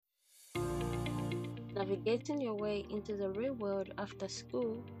Navigating your way into the real world after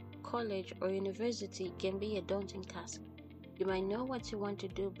school, college, or university can be a daunting task. You might know what you want to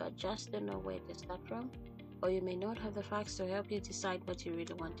do but just don't know where to start from, or you may not have the facts to help you decide what you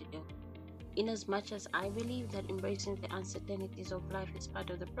really want to do. In as much as I believe that embracing the uncertainties of life is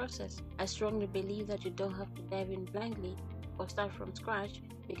part of the process, I strongly believe that you don't have to dive in blindly or start from scratch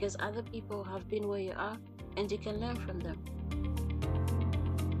because other people have been where you are and you can learn from them.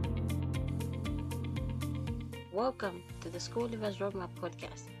 Welcome to the School Leavers Roadmap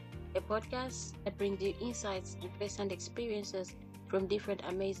podcast, a podcast that brings you insights and first-hand experiences from different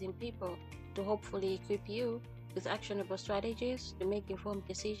amazing people to hopefully equip you with actionable strategies to make informed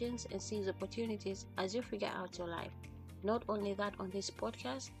decisions and seize opportunities as you figure out your life. Not only that, on this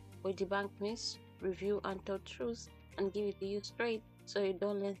podcast, we debunk myths, review untold truths, and give it to you straight so you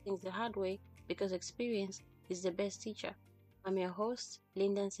don't learn things the hard way because experience is the best teacher. I'm your host,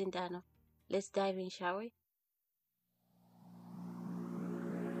 Linda Sindano. Let's dive in, shall we?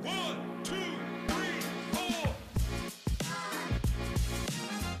 1, 2, 3, 4.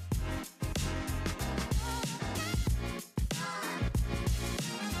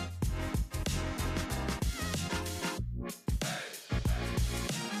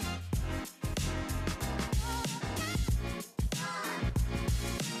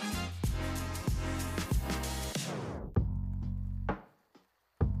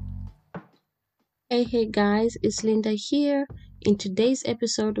 Hey guys, it's Linda here. In today's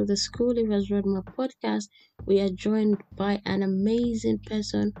episode of the School Leavers Roadmap podcast, we are joined by an amazing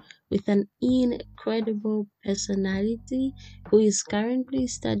person with an incredible personality who is currently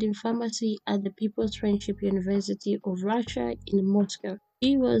studying pharmacy at the People's Friendship University of Russia in Moscow.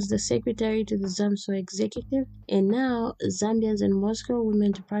 She was the secretary to the ZAMSO executive and now Zambians in Moscow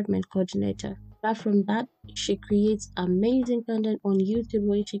Women Department coordinator. Apart from that, she creates amazing content on YouTube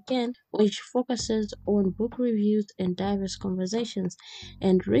when she can, which focuses on book reviews and diverse conversations.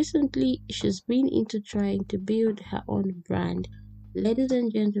 And recently, she's been into trying to build her own brand. Ladies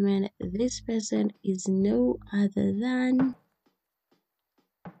and gentlemen, this person is no other than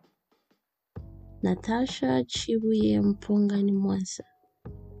Natasha CM Mwansa.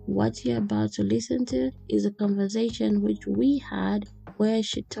 What you're about to listen to is a conversation which we had where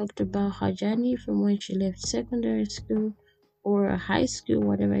she talked about her journey from when she left secondary school or high school,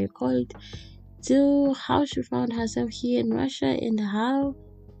 whatever you call it, to how she found herself here in Russia and how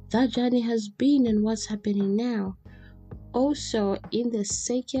that journey has been and what's happening now. Also, in the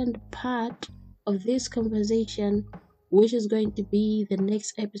second part of this conversation, which is going to be the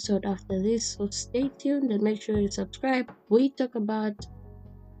next episode after this, so stay tuned and make sure you subscribe. We talk about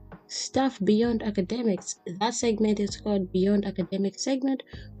stuff beyond academics. That segment is called Beyond Academic segment,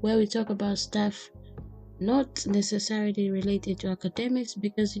 where we talk about stuff not necessarily related to academics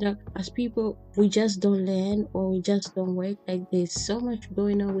because as people we just don't learn or we just don't work. Like there's so much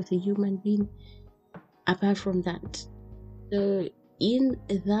going on with a human being apart from that. So in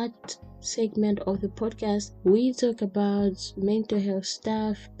that segment of the podcast, we talk about mental health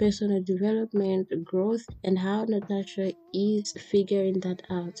stuff, personal development, growth, and how Natasha is figuring that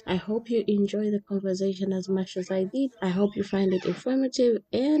out. I hope you enjoy the conversation as much as I did. I hope you find it informative,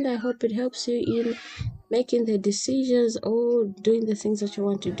 and I hope it helps you in making the decisions or doing the things that you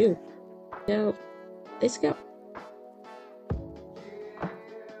want to do. So let's go.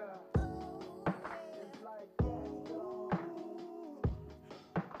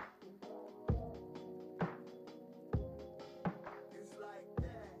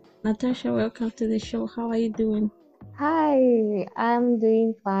 Natasha, welcome to the show. How are you doing? Hi, I'm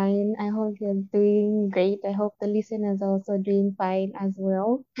doing fine. I hope you're doing great. I hope the listeners are also doing fine as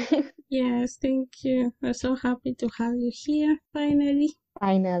well. Yes, thank you. We're so happy to have you here finally.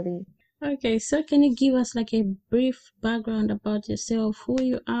 Finally. Okay, so can you give us like a brief background about yourself, who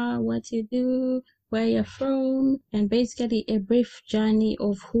you are, what you do, where you're from, and basically a brief journey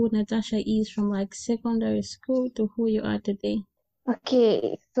of who Natasha is from like secondary school to who you are today?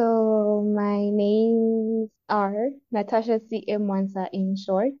 Okay, so my names are Natasha CM Mwansa in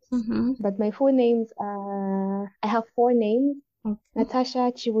short, Mm-hmm. but my full names are, I have four names. Okay.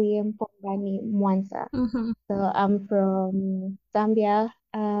 Natasha Chiwuye Mwansa. Mm-hmm. So I'm from Zambia.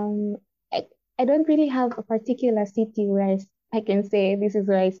 I, I don't really have a particular city where I can say this is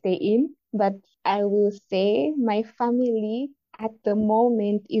where I stay in, but I will say my family at the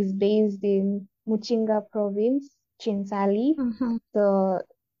moment is based in Muchinga province, Chinsali. Mm-hmm. So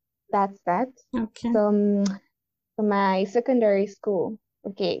that's that. Okay. So my secondary school,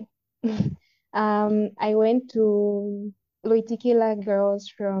 okay. I went to Loitikila Girls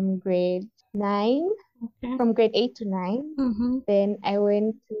from grade 9, Okay. from grade 8 to 9. Mm-hmm. Then I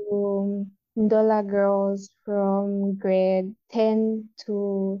went to Ndola girls from grade 10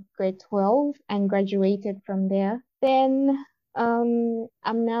 to grade 12 and graduated from there. Then I'm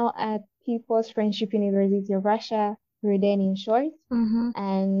now at People's Friendship University of Russia, Ruden in short,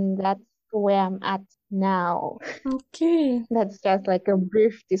 and that's where I'm at now. Okay, That's just like a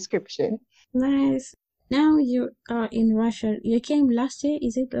brief description. nice. Now you are in Russia. You came last year?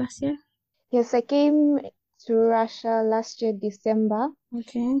 Is it last year? Yes, I came to Russia last year, December.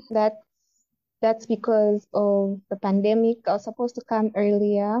 Okay. That's because of the pandemic. I was supposed to come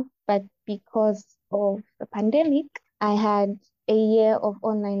earlier, but because of the pandemic, I had a year of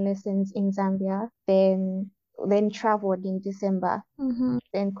online lessons in Zambia, then traveled in December,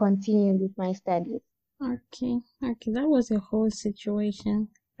 then continued with my studies. Okay, okay, that was a whole situation.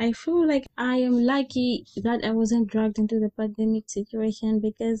 I feel like I am lucky that I wasn't dragged into the pandemic situation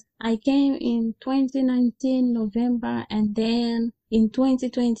because I came in 2019 November and then in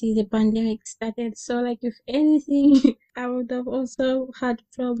 2020 the pandemic started. So like if anything, I would have also had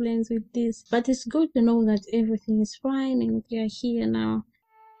problems with this. But it's good to know that everything is fine and we are here now.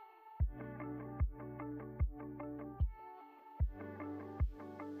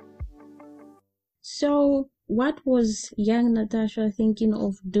 So, what was young Natasha thinking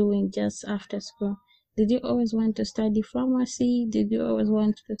of doing just after school? Did you always want to study pharmacy? Did you always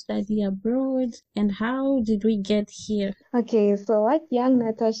want to study abroad? And how did we get here? Okay, so like young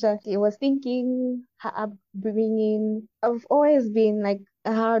Natasha, she was thinking her upbringing. I've always been like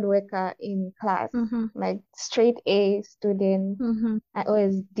a hard worker in class, like straight A student. I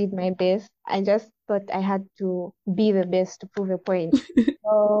always did my best. I just thought I had to be the best to prove a point.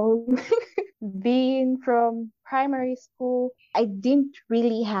 So being from primary school, I didn't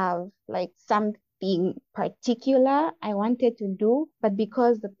really have like something particular I wanted to do, but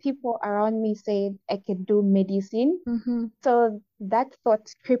because the people around me said I could do medicine, so that thought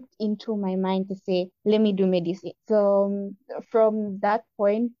crept into my mind to say, let me do medicine. So from that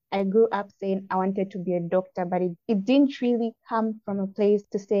point, I grew up saying I wanted to be a doctor, but it didn't really come from a place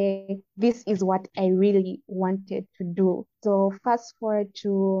to say, this is what I really wanted to do. So fast forward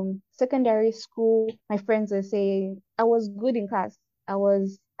to secondary school, my friends were saying I was good in class. I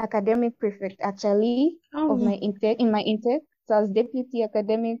was academic prefect actually of Oh, my intake in my intake. So I was deputy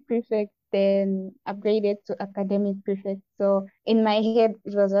academic prefect, then upgraded to academic prefect. So in my head,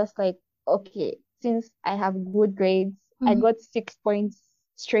 it was just like, okay, since I have good grades, I got 6 points,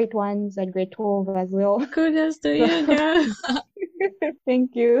 straight ones at grade 12 as well. kudos to So you, girl.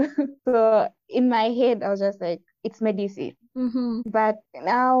 thank you. So in my head, I was just like, it's medicine. But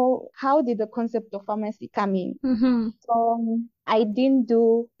now, how did the concept of pharmacy come in? I didn't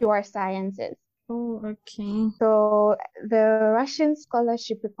do pure sciences. Oh, okay. So the Russian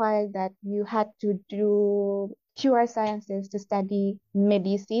scholarship required that you had to do pure sciences to study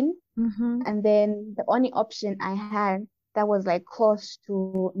medicine. And then the only option I had that was like close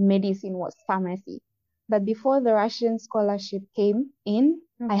to medicine was pharmacy. But before the Russian scholarship came in,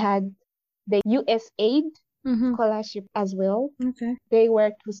 I had the USAID scholarship as well. Okay. They were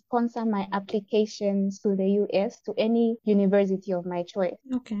to sponsor my applications to the US to any university of my choice.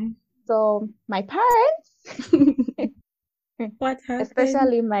 Okay. So my parents, What happened?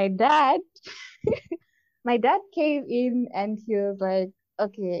 especially my dad came in and he was like,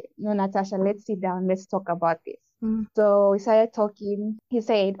 okay, no, Natasha, let's sit down. Let's talk about this. So we started talking. He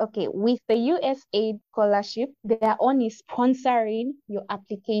said, okay, with the USAID scholarship, they are only sponsoring your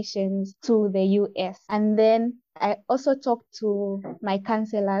applications to the US. And then I also talked to my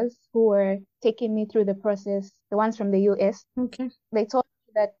counselors who were taking me through the process, the ones from the US. Okay. They told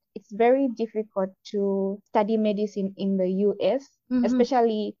me that it's very difficult to study medicine in the US,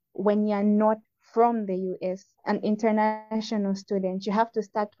 especially when you're not from the US, an international student. You have to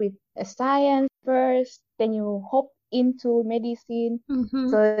start with a science first, then you hop into medicine.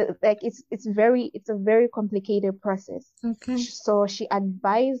 So like it's a very complicated process. Okay. So she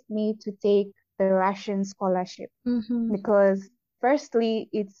advised me to take the Russian scholarship because firstly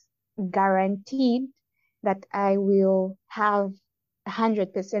it's guaranteed that I will have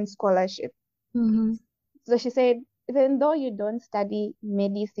 100% scholarship. So she said, even though you don't study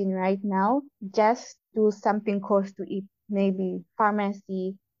medicine right now, just do something close to it, maybe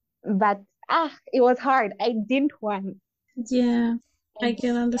pharmacy. But it was hard. Yeah, I I can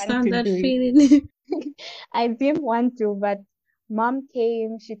didn't want understand to that do it. feeling. I didn't want to, but mom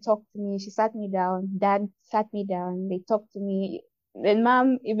came, she talked to me, she sat me down, dad sat me down, they talked to me. Then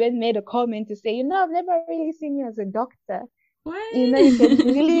mom even made a comment to say, I've never really seen you as a doctor. What? You can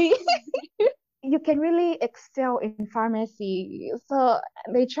really you can really excel in pharmacy. So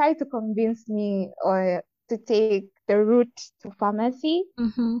they tried to convince me or to take the route to pharmacy.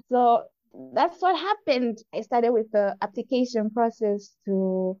 So that's what happened. I started with the application process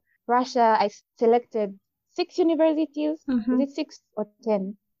to Russia. I selected 6 universities. Is it 6 or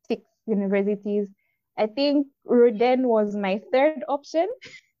 10? 6 universities. I think Ruden was my third option.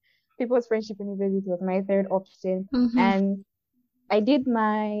 People's Friendship University was my third option. And I did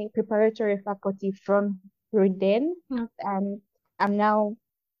my preparatory faculty from Ruden. And I'm now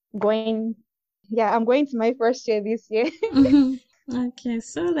going, yeah, I'm going to my first year this year. Okay,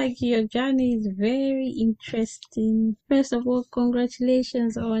 so like your journey is very interesting. First of all,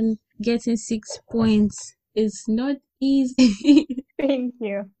 congratulations on getting 6 points. It's not easy. Thank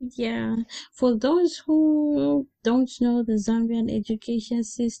you. Yeah, for those who don't know the Zambian education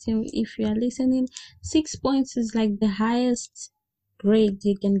system, if you are listening, 6 points is like the highest grade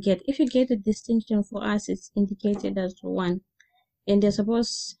you can get. If you get a distinction for us, it's indicated as 1. And they're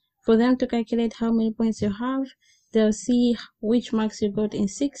supposed for them to calculate how many points you have, they'll see which marks you got in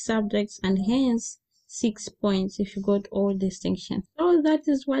 6 subjects and hence 6 points if you got all distinctions. So that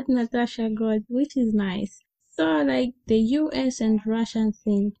is what Natasha got, which is nice. So like the US and Russian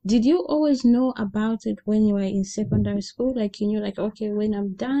thing, did you always know about it when you were in secondary school? Like you knew like, okay, when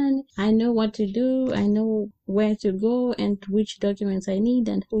I'm done, I know what to do, I know where to go and which documents I need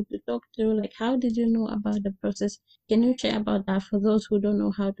and who to talk to. Like how did you know about the process? Can you share about that for those who don't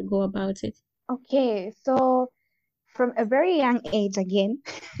know how to go about it? Okay, so from a very young age, again,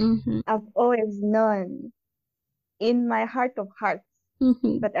 I've always known in my heart of hearts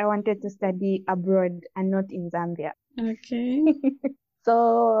that I wanted to study abroad and not in Zambia. Okay.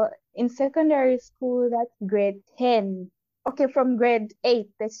 So in secondary school, that's grade 10. Okay, from grade 8,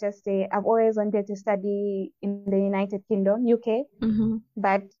 let's just say, I've always wanted to study in the United Kingdom, UK,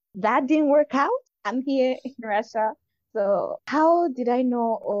 but that didn't work out. I'm here in Russia. So how did I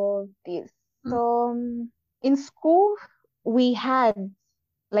know all this? So in school, we had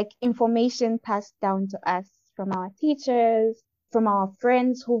like information passed down to us from our teachers, from our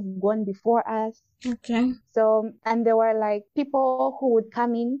friends who've gone before us. Okay. So, and there were like people who would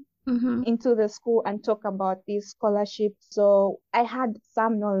come in into the school and talk about these scholarships. So I had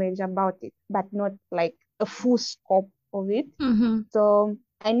some knowledge about it, but not like a full scope of it. So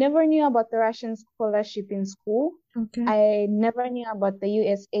I never knew about the Russian scholarship in school. Okay. I never knew about the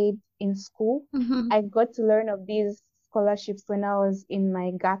US aid in school. I got to learn of these scholarships when I was in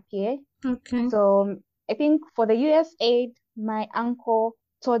my gap year. Okay. So I think for the US aid, my uncle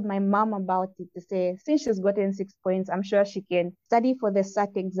told my mom about it to say, since she's gotten 6 points, I'm sure she can study for the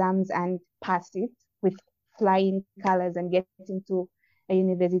SAT exams and pass it with flying colors and get into a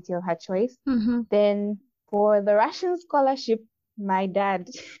university of her choice. Then for the Russian scholarship, my dad,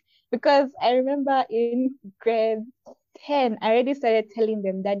 because I remember in grade 10, I already started telling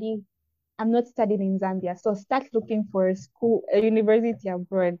them, Daddy, I'm not studying in Zambia, so start looking for a university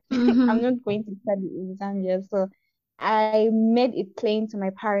abroad. I'm not going to study in Zambia. So I made it plain to my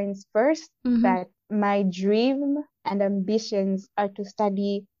parents first that my dream and ambitions are to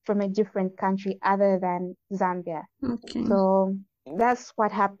study from a different country other than Zambia. Okay. So that's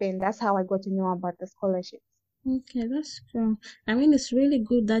what happened. That's how I got to know about the scholarships. Okay, that's cool. I mean, it's really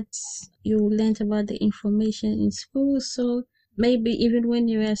good that you learned about the information in school. So maybe even when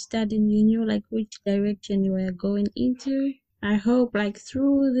you were studying, you knew like which direction you were going into. I hope like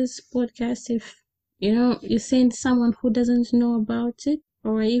through this podcast, if you send someone who doesn't know about it,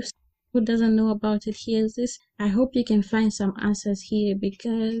 or if who doesn't know about it hears this, I hope you can find some answers here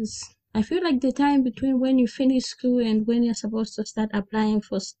because I feel like the time between when you finish school and when you're supposed to start applying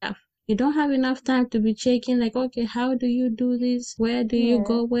for stuff, you don't have enough time to be checking like, okay, how do you do this? Where do you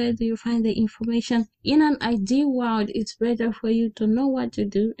go? Where do you find the information? In an ideal world, it's better for you to know what to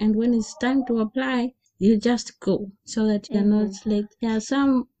do. And when it's time to apply, you just go so that you're not late. Yeah, so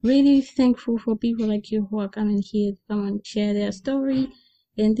I'm really thankful for people like you who are coming here to come and share their story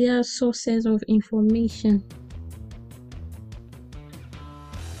and their sources of information.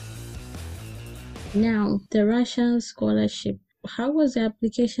 Now, the Russian scholarship. How was the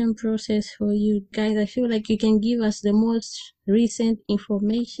application process for you guys? I feel like you can give us the most recent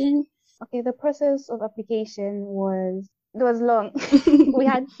information. Okay, the process of application was long. We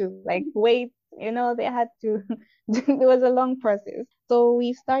had to like wait, they had to it was a long process. So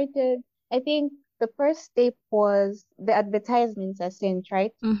we started, I think the first step was the advertisements are sent,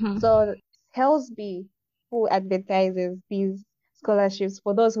 right? So Helsby, who advertises these scholarships,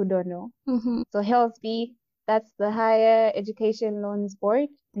 for those who don't know. So Helsby, that's the Higher Education Loans Board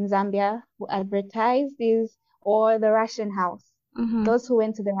in Zambia, who advertise these, or the Russian House. Those who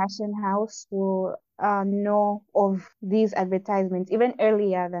went to the Russian House will know of these advertisements even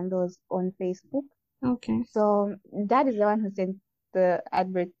earlier than those on Facebook. Okay. So that is the one who sent the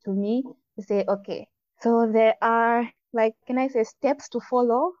advert to me. to say, okay, so there are, like, can I say, steps to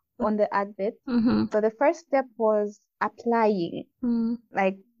follow on the advert. Mm-hmm. So the first step was applying. Mm.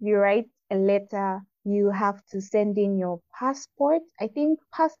 Like, you write a letter, you have to send in your passport, I think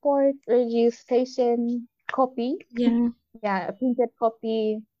passport registration copy, Yeah. yeah, a printed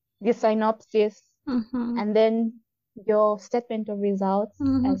copy, the synopsis, Mm-hmm. and then your statement of results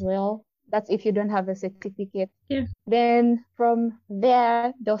Mm-hmm. as well. That's if you don't have a certificate. Yeah. Then from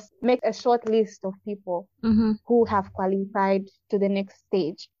there, they'll make a short list of people Mm-hmm. who have qualified to the next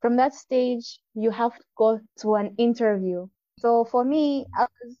stage. From that stage, you have to go to an interview. So for me, I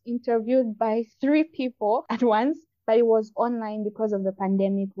was interviewed by 3 people at once, but it was online because of the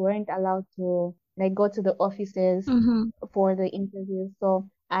pandemic. We weren't allowed to like go to the offices Mm-hmm. for the interview. So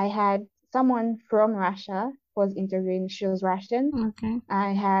I had someone from Russia was interviewing. She was Russian. Okay.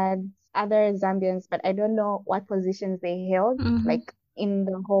 I had other Zambians, but I don't know what positions they held, Mm-hmm. like in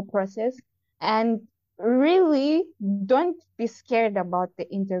the whole process. And really, don't be scared about the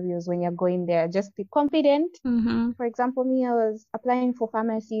interviews when you're going there. Just be confident. Mm-hmm. For example, me, I was applying for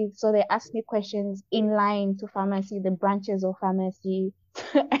pharmacy, so they asked me questions in line to pharmacy, the branches of pharmacy.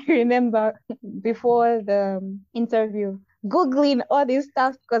 I remember before the interview, Googling all this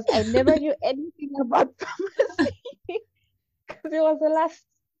stuff because I never knew anything about pharmacy because it was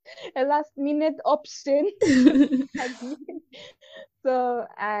a last minute option. So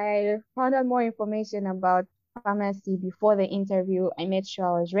I found out more information about pharmacy before the interview. I made sure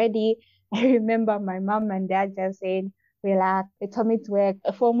I was ready. I remember my mom and dad just saying, relax. They told me to wear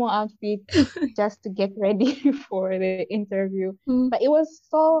a formal outfit just to get ready for the interview. Mm-hmm. But it was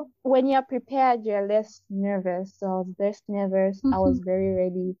so, when you're prepared, you're less nervous. So I was less nervous. I Mm-hmm. was very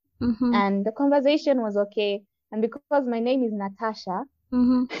ready. Mm-hmm. And the conversation was okay. And because my name is Natasha,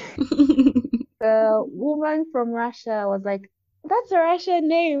 Mm-hmm. the woman from Russia was like, "That's a Russian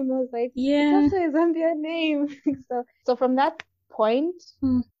name." I was like, "It's Yeah. also a Zambian name." So from that point,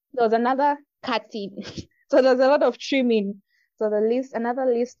 Mm. there was another cutting. So there's a lot of trimming. So another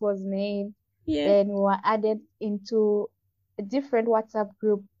list was made. Yeah. Then we were added into a different WhatsApp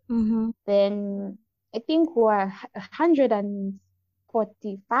group. Mm-hmm. Then I think we were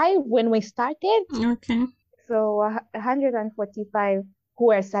 145 when we started. Okay. So 145 who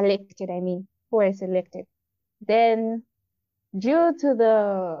were selected, I mean, who were selected. Then, due to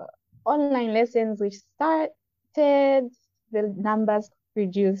the online lessons which started, the numbers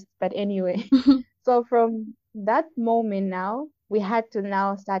reduced. But anyway, so from that moment now, we had to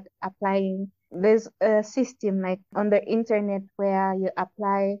now start applying. There's a system like on the internet where you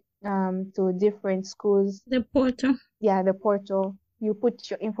apply to different schools. The portal. Yeah, the portal. You put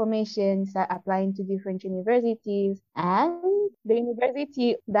your information, start applying to different universities, and the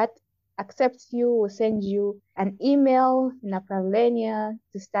university that accepts you will send you an email in направление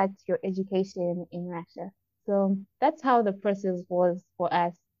to start your education in Russia. So that's how the process was for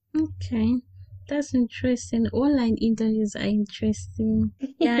us. Okay. That's interesting. Online interviews are interesting.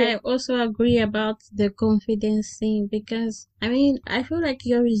 Yeah, I also agree about the confidence thing because I mean, I feel like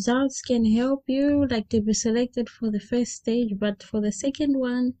your results can help you, like to be selected for the first stage, but for the second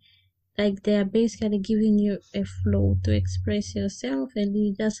one, like they are basically giving you a flow to express yourself and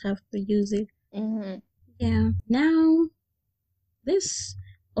you just have to use it. Mm-hmm. Yeah. Now, this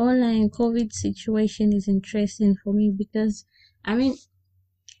online COVID situation is interesting for me because I mean,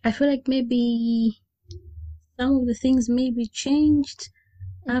 I feel like maybe some of the things maybe changed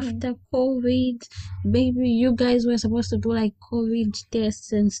Mm-hmm. after COVID. Maybe you guys were supposed to do like COVID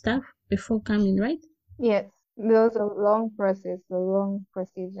tests and stuff before coming, right? Yes, it was a long process, a long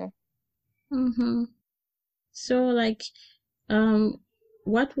procedure. Mm-hmm. So, like, um,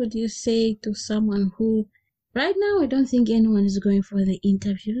 what would you say to someone who, right now, I don't think anyone is going for the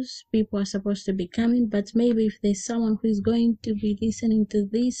interviews. People are supposed to be coming, but maybe if there's someone who is going to be listening to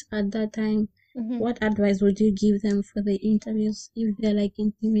this at that time, Mm-hmm. what advice would you give them for the interviews if they're like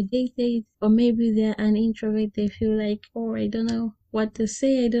intimidated or maybe they're an introvert, they feel like, oh, I don't know what to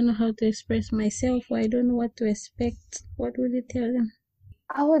say, I don't know how to express myself, or I don't know what to expect. What would you tell them?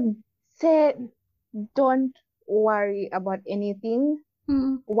 I would say don't worry about anything.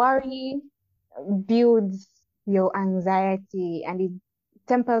 Mm, Worry builds your anxiety and it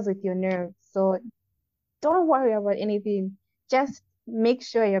tempers with your nerves. So don't worry about anything. Just make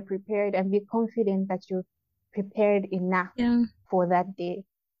sure you're prepared and be confident that you're prepared enough yeah. for that day.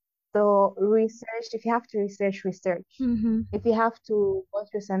 So research, if you have to research, research. Mm-hmm. If you have to go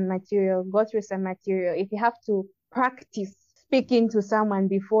through some material, go through some material. If you have to practice speaking to someone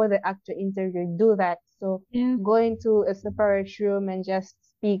before the actual interview, do that. So Yeah. go into a separate room and just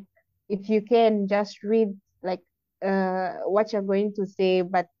speak. If you can, just read like what you're going to say,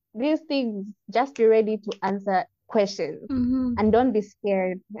 but these things, just be ready to answer questions and don't be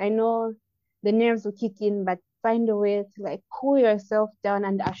scared. I know the nerves will kick in, but find a way to like cool yourself down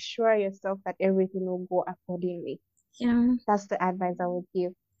and assure yourself that everything will go accordingly. Yeah. That's the advice I would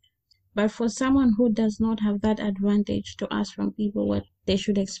give. But for someone who does not have that advantage to ask from people what they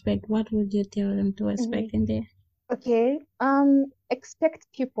should expect, what would you tell them to expect in there? Okay. Expect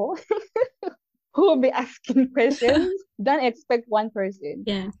people who will be asking questions. Don't expect one person.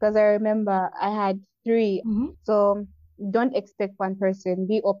 Yeah. Because I remember I had 3. Mm-hmm. So don't expect one person.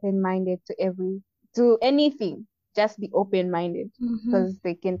 Be open-minded to anything. Just be open-minded Mm-hmm. because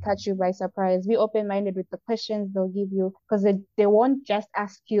they can catch you by surprise. Be open-minded with the questions they'll give you because they won't just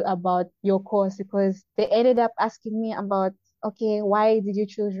ask you about your course, because they ended up asking me about, okay, why did you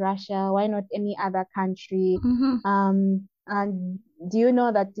choose Russia? Why not any other country? Mm-hmm. And do you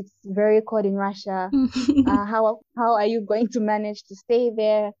know that it's very cold in Russia? How are you going to manage to stay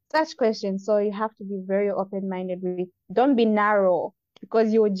there? Such questions. So you have to be very open-minded with. Don't be narrow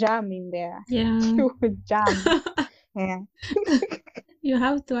because you will jam in there. Yeah. You will jam. Yeah. You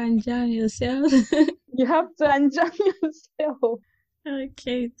have to enjoy yourself. You have to enjoy yourself.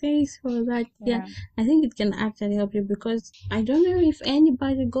 Okay, thanks for that. Yeah, Yeah. I think it can actually help you because I don't know if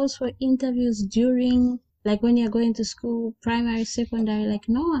anybody goes for interviews during, like, when you're going to school, primary, secondary, like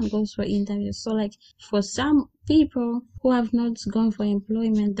no one goes for interviews. So like for some people who have not gone for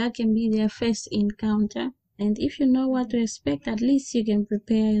employment, that can be their first encounter. And if you know what to expect, at least you can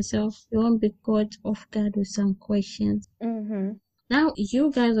prepare yourself. You won't be caught off guard with some questions. Mm-hmm. Now,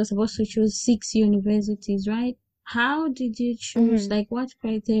 you guys are supposed to choose 6 universities, right? How did you choose? Mm-hmm. Like, what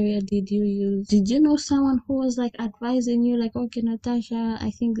criteria did you use? Did you know someone who was like advising you, like, okay, Natasha,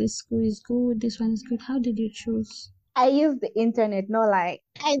 I think this school is good, this one is good? How did you choose? I use the internet, no lie.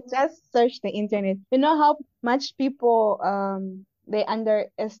 I just searched the internet. You know how much people they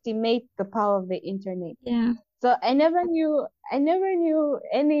underestimate the power of the internet. Yeah. So I never knew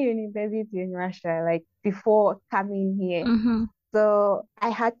any university in Russia like before coming here. Mm-hmm. So I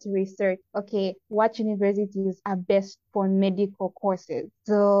had to research, okay, what universities are best for medical courses.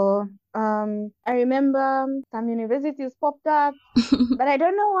 So I remember some universities popped up, but I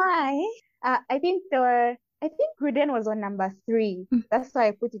don't know why. I think Gruden was on number 3. That's why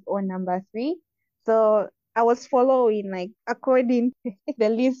I put it on number 3. So I was following like according to the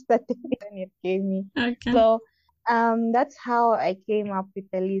list that the internet gave me. Okay. So that's how I came up with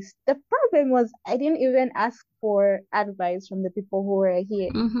the list. The problem was I didn't even ask for advice from the people who were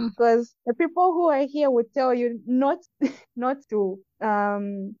here. Mm-hmm. Because the people who are here would tell you not not to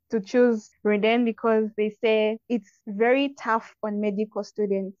choose Reden because they say it's very tough on medical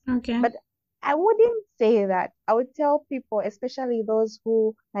students. Okay. But I wouldn't say that. I would tell people, especially those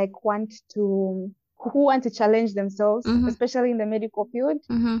who like who want to challenge themselves, Mm-hmm. especially in the medical field,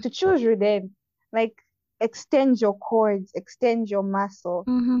 Mm-hmm. to choose Reden. Like extend your cords, extend your muscle.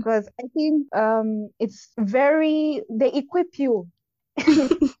 Mm-hmm. Because I think it's very they equip you.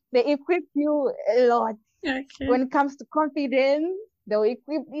 They equip you a lot Okay. when it comes to confidence. They'll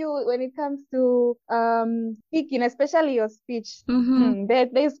equip you when it comes to speaking, especially your speech. Mm-hmm.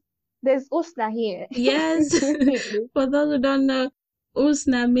 There's Usna here. Yes. For those who don't know,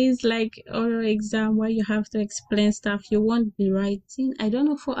 USNA means like oral exam where you have to explain stuff you won't be writing. I don't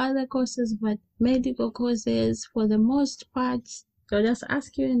know for other courses, but medical courses, for the most part, they'll just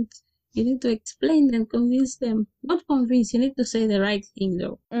ask you and you need to explain them, convince them. Not convince, you need to say the right thing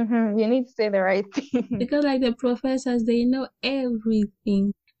though. You need to say the right thing. Because like the professors, they know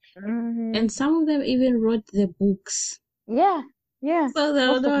everything. And some of them even wrote the books. Yeah, So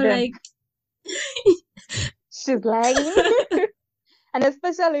they'll most of know them. like She's lying. And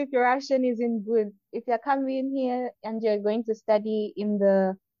especially if your Russian isn't good. If you're coming here and you're going to study in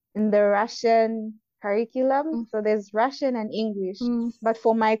the Russian curriculum, so there's Russian and English. But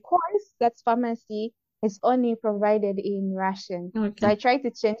for my course, that's pharmacy, it's only provided in Russian. So Okay. I try to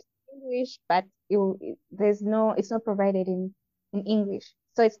change to English, but it's not provided in English.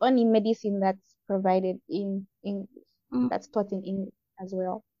 So it's only medicine that's provided in English. That's taught in English as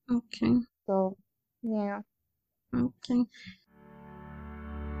well. Okay. So yeah. Okay.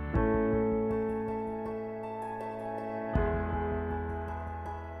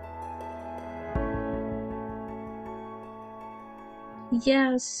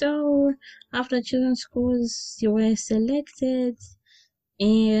 Yeah, so after choosing schools, you were selected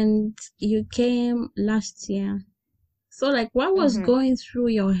and you came last year. So, like, what was going through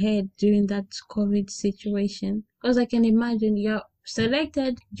your head during that COVID situation? Because I can imagine you're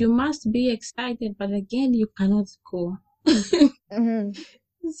selected, you must be excited, but again, you cannot go. So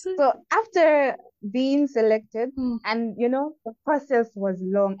after being selected, Mm. and the process was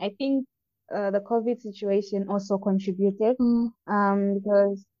long. I think the COVID situation also contributed, Mm.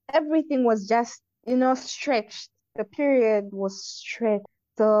 because everything was just stretched. The period was stretched.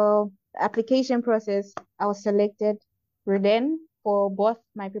 So the application process, I was selected then for both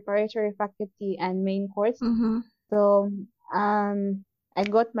my preparatory faculty and main course. Mm-hmm. So I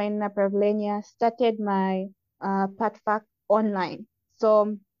got my Napravlenia, started my PATFAC online.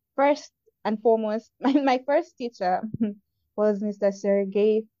 So first and foremost, my first teacher was Mr.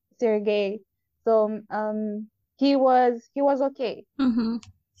 Sergey. So he was okay. Mm-hmm.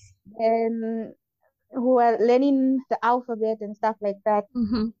 And who were learning the alphabet and stuff like that.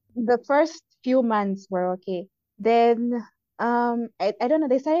 Mm-hmm. The first few months were okay. Then I don't know,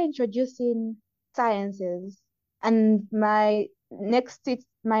 they started introducing sciences. And my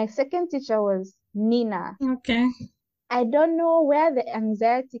second teacher was Nina. Okay. I don't know where the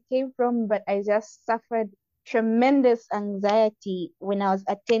anxiety came from, but I just suffered tremendous anxiety when I was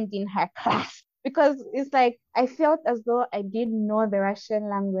attending her class, because it's like I felt as though I didn't know the Russian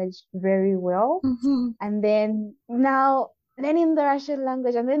language very well. Mm-hmm. And then now learning the Russian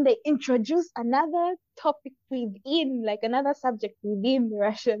language, and then they introduce another topic within, like another subject within the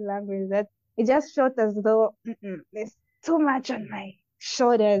Russian language, that it just felt as though there's too much on my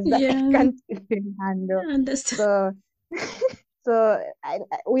shoulders that I Yeah, can't even handle. I understand. So,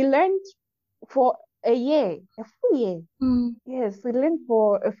 we learned for a year, a full year. Mm. Yes, we learned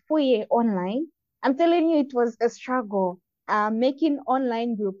for a full year online. I'm telling you, it was a struggle. Making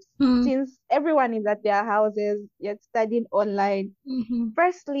online groups, Mm. since everyone is at their houses, yet studying online. Mm-hmm.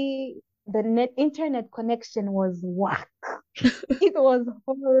 Firstly, the internet connection was whack. It was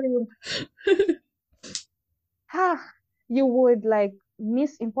horrible. You would like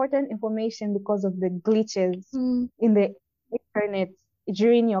miss important information because of the glitches Mm. in the internet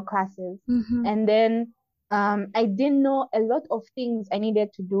during your classes. Mm-hmm. And then I didn't know a lot of things I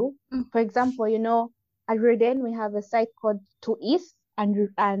needed to do. Mm. For example, at Ruden we have a site called Tuis and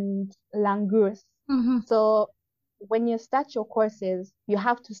Langrus. Mm-hmm. So when you start your courses, you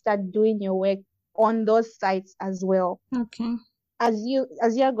have to start doing your work on those sites as well. Okay. As you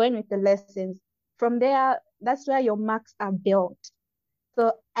are going with the lessons. From there, that's where your marks are built.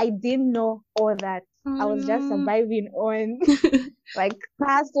 So I didn't know all that. I was just Mm. surviving on like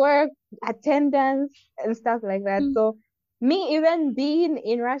classwork, attendance, and stuff like that. Mm. So me even being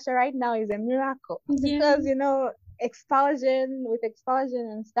in Russia right now is a miracle, Yeah. because expulsion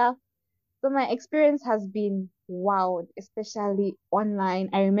and stuff. So my experience has been wild, especially online.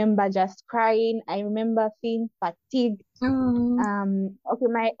 I remember just crying. I remember feeling fatigued. Oh. Okay,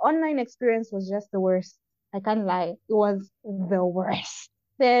 my online experience was just the worst. I can't lie. It was the worst.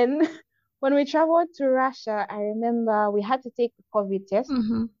 Then when we traveled to Russia, I remember we had to take a COVID test.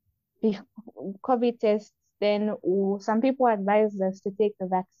 Mm-hmm. COVID tests, then some people advised us to take the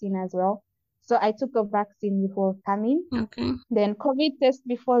vaccine as well. So I took a vaccine before coming. Okay. Then COVID test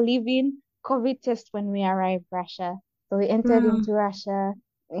before leaving, COVID test when we arrived Russia. So we entered Wow. into Russia.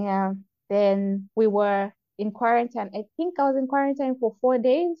 Yeah. Then we were in quarantine. I think I was in quarantine for 4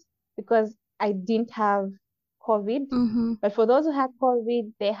 days because I didn't have COVID. Mm-hmm. But for those who had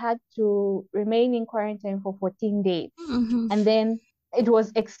COVID, they had to remain in quarantine for 14 days. Mm-hmm. And then it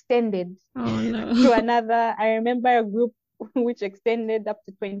was extended Oh no. to another. I remember a group which extended up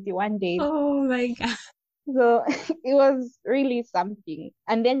to 21 days. Oh my God. So it was really something.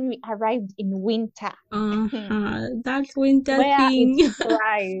 And then we arrived in winter, That winter where it thing.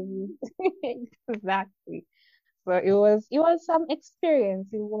 thrives. Exactly. So it was some experience.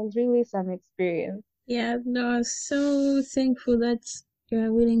 It was really some experience. Yeah, no, so thankful that you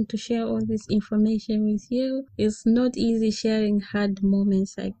are willing to share all this information with you. It's not easy sharing hard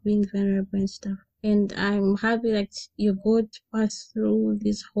moments like being vulnerable and stuff. And I'm happy that you got past through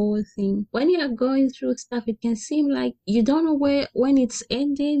this whole thing. When you are going through stuff, it can seem like you don't know when it's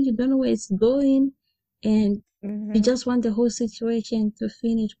ending, you don't know where it's going, and you just want the whole situation to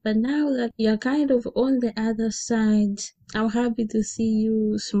finish. But now that you're kind of on the other side, I'm happy to see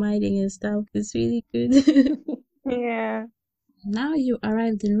you smiling and stuff. It's really good. Yeah. Now you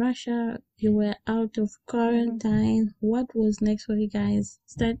arrived in Russia, you were out of quarantine. What was next for you guys?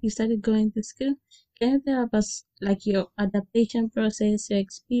 You started going to school. Can you tell us like your adaptation process, your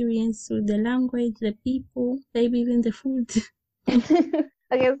experience with the language, the people, maybe even the food?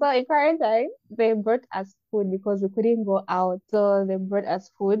 Okay, so in quarantine, they brought us food because we couldn't go out. So they brought us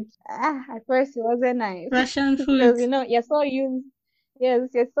food. At first it wasn't nice Russian food. because you're so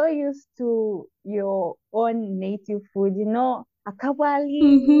used to your own native food, akabali,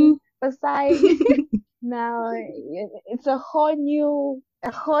 Mm-hmm. aside. Now it's a whole new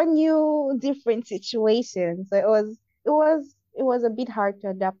a whole new different situation. So it was a bit hard to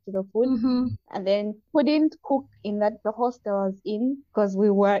adapt to the food. Mm-hmm. And then couldn't cook in that the hostel I was in because we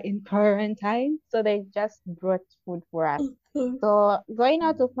were in quarantine. So they just brought food for us. Okay. So going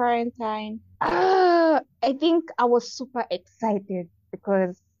out of quarantine, I think I was super excited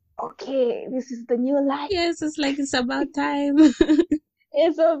because okay, this is the new life. Yes, it's like it's about time.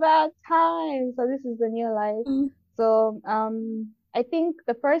 It's about time. So this is the new life. Mm, So I think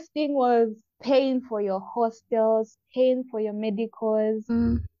the first thing was paying for your hostels, paying for your medicals,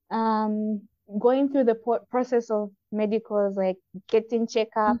 mm, um, going through the process of medicals, like getting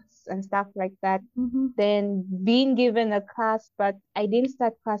mm, checkups and stuff like that. mm-hmm. Then being given a class, but I didn't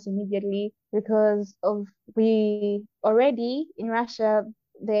start class immediately because of we already in Russia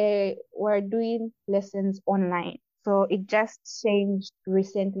they were doing lessons online. So it just changed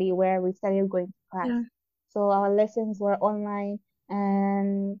recently where we started going to class. Yeah. So our lessons were online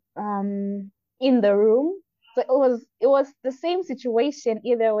and in the room. So it was the same situation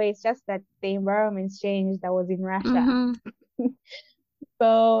either way. It's just that the environment's changed. That was in Russia. Mm-hmm.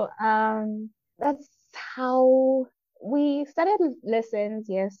 So that's how we started lessons,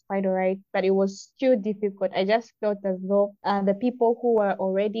 yes, quite all right, but it was still difficult. I just felt as though the people who were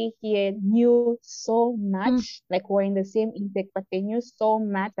already here knew so Mm, much, like were in the same intake, but they knew so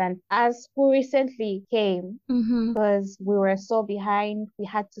much than us who recently came mm-hmm. because we were so behind. We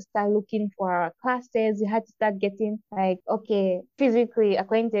had to start looking for our classes. We had to start getting like, okay, physically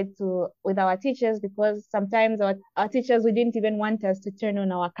acquainted to with our teachers because sometimes our teachers we didn't even want us to turn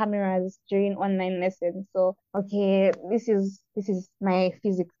on our cameras during online lessons. So, okay, this is my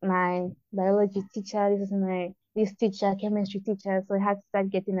physics, my biology teacher, this is my this teacher, chemistry teacher, so we had to start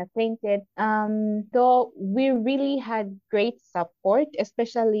getting acquainted. So we really had great support,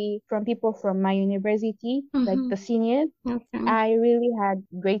 especially from people from my university, like Mm-hmm. the seniors. Okay. I really had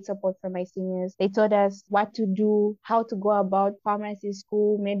great support from my seniors. They taught us what to do, how to go about pharmacy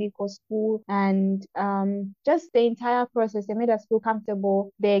school, medical school, and just the entire process. They made us feel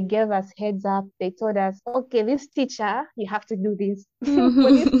comfortable. They gave us heads up. They told us, okay, this teacher, you have to do this.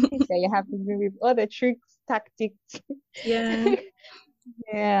 For this Mm-hmm. teacher, you have to do this. All the tricks, tactics. Yeah.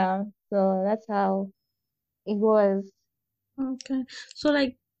 Yeah. So that's how it was. Okay. So,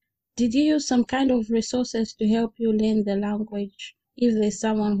 like, did you use some kind of resources to help you learn the language? If there's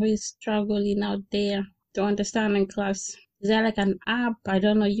someone who is struggling out there to understand in class, is there like an app? I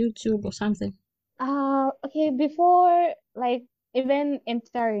don't know, YouTube or something? Okay, before like even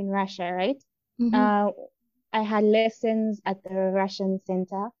entering Russia, right? Mm-hmm. Uh, I had lessons at the Russian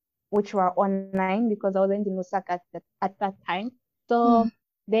center, which were online because I wasn't in Lusaka at that time. So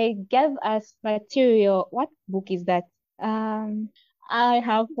they gave us material. What book is that? Um, I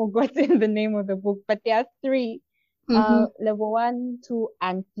have forgotten the name of the book, but there are three, Mm-hmm. level one, two,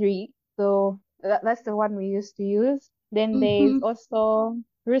 and three. So that's the one we used to use. Then there's Mm-hmm. also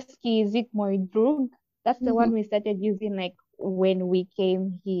Ruski Zikmoy Drug. That's the Mm-hmm. one we started using like when we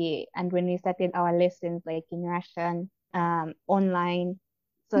came here and when we started our lessons like in Russian online.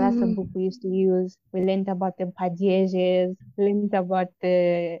 So that's the book Mm-hmm. we used to use. We learned about the padieges, learned about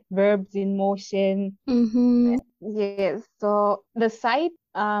the verbs in motion. Mm-hmm. Yes. So the site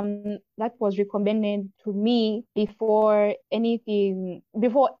that was recommended to me before anything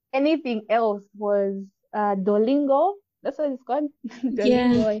else was Duolingo. That's what it's called.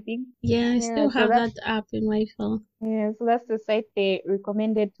 Yeah. Duolingo, I think. Yeah, I Yeah, still so have that's that app in my phone. yeah, so that's the site they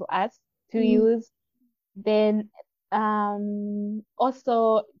recommended to us to Mm-hmm. use. Then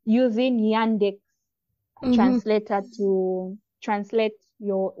also using Yandex Mm-hmm. translator to translate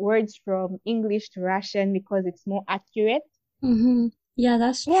your words from English to Russian because it's more accurate. Mm-hmm. Yeah,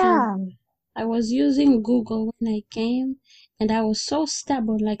 that's true. Yeah. I was using Google when I came, and I was so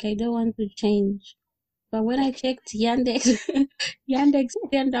stubborn, like I don't want to change. But when I checked Yandex, Yandex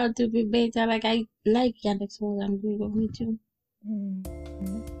turned out to be better. Like I like Yandex more than Google. Me too. Mhm.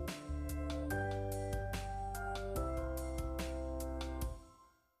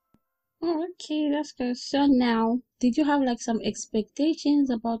 Oh, okay, that's good. So now, did you have like some expectations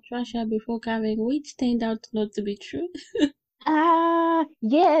about Russia before coming, which turned out not to be true?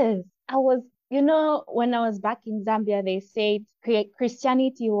 Yes. When I was back in Zambia, they said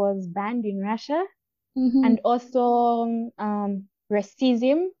Christianity was banned in Russia Mm-hmm. and also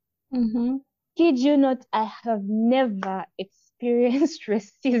racism. Mm-hmm. Kid you not, I have never experienced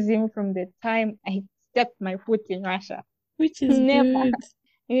racism from the time I stepped my foot in Russia. Which is Never. good.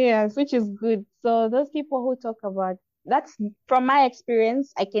 Yes, which is good. So those people who talk about that's from my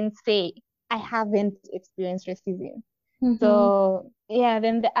experience, I can say I haven't experienced racism. Mm-hmm. So yeah,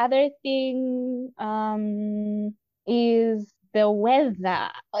 then the other thing is the weather.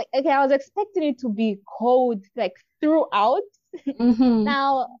 Okay, I was expecting it to be cold like throughout. Mm-hmm.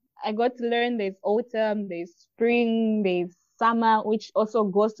 Now I got to learn there's autumn, there's spring, there's summer, which also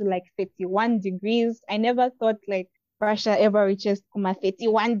goes to like 31 degrees. I never thought like Russia ever reaches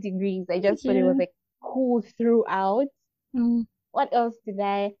 31 degrees. I just thought it Yeah. was like cool throughout. Mm. What else did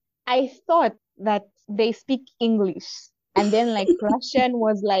I thought that they speak English. And then like Russian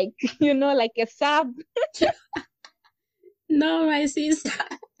was like, like a sub No, my sister.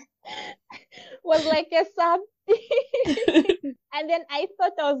 was like a sub. And then I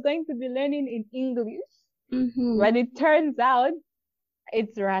thought I was going to be learning in English, Mm-hmm. but it turns out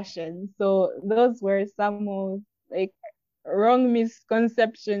it's Russian. So those were some of like wrong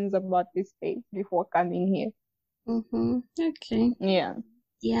misconceptions about this place before coming here. Mm-hmm. Okay. Yeah.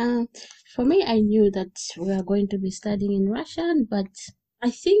 Yeah. For me, I knew that we are going to be studying in Russian, but I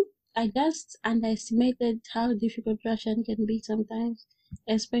think I just underestimated how difficult Russian can be sometimes,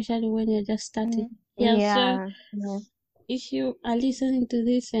 especially when you're just starting. Yeah, so Yeah. Yeah. if you are listening to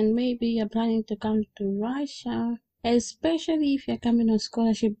this and maybe you're planning to come to Russia, especially if you're coming on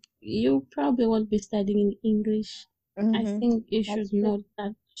scholarship, you probably won't be studying in English. I Mm-hmm. think you should That's true. note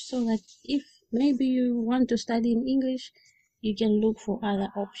that so that if maybe you want to study in English, you can look for other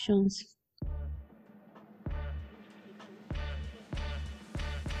options.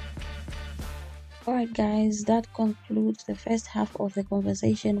 Alright, guys, that concludes the first half of the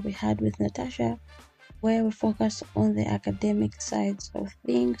conversation we had with Natasha, where we focused on the academic sides of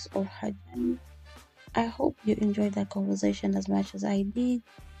things of her journey. I hope you enjoyed that conversation as much as I did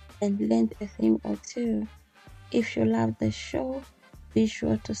and learned a thing or two. If you love the show, be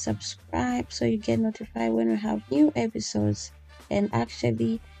sure to subscribe so you get notified when we have new episodes. And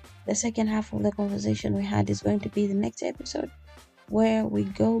actually, the second half of the conversation we had is going to be the next episode where we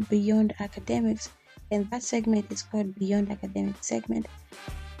go beyond academics, and that segment is called Beyond Academic Segment.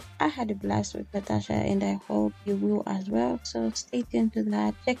 I had a blast with Natasha and I hope you will as well. So stay tuned to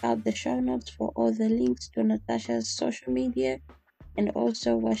that. Check out the show notes for all the links to Natasha's social media and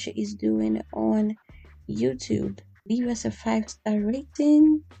also what she is doing on YouTube. Leave us a 5-star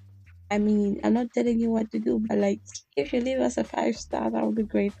rating. I mean, I'm not telling you what to do, but like, if you leave us a 5-star, that would be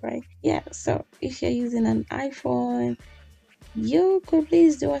great, right? Yeah, so if you're using an iPhone, you could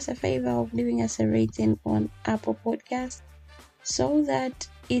please do us a favor of leaving us a rating on Apple Podcasts so that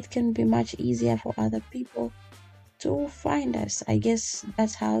it can be much easier for other people to find us. I guess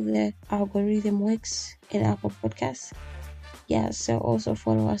that's how the algorithm works in Apple Podcasts. Yeah, so also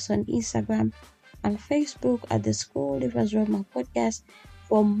follow us on Instagram and Facebook at the School Livers Roadmap Podcast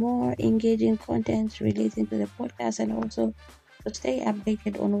for more engaging content relating to the podcast and also to stay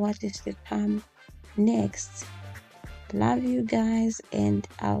updated on what is to come next. Love you guys, and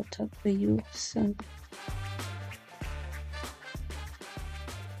I'll talk to you soon.